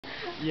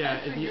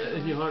Yeah,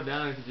 if you hold it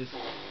down, it could just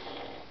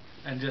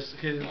and just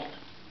hit it.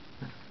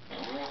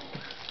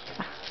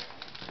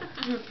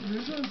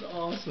 This one's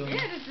awesome.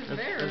 Yeah, this is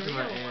very that's real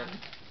my aunt. one.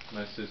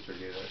 My sister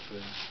gave that to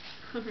me.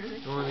 Really?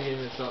 The one that gave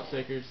me the salt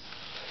shakers.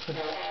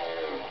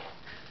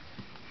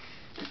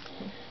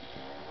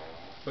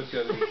 But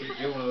you gotta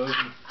get one of those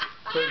and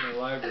put it in the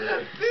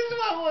library. This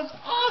one was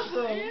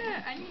awesome.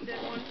 Yeah, I need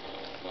that one.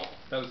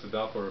 That was the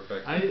Doppler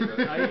effect. I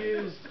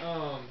used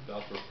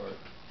Doppler part.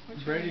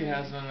 Brady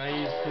has one. I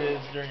used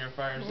his during our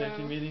fire and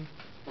safety meeting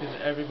because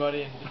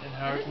everybody in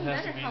Howerton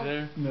has to be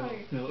there.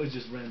 No, it's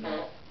just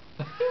random.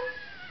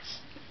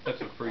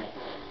 That's a freak.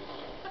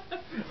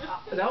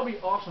 That would be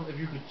awesome if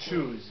you could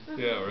choose.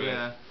 Yeah, right.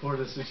 Yeah. For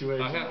the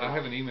situation. I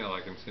have an email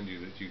I can send you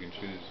that you can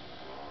choose.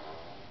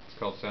 It's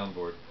called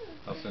Soundboard.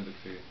 I'll send it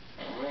to you.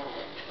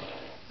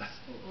 That's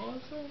so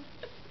awesome.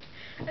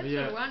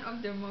 That's one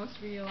of the most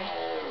real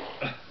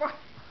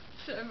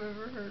farts I've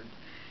ever heard.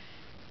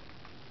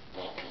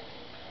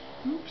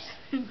 Oops.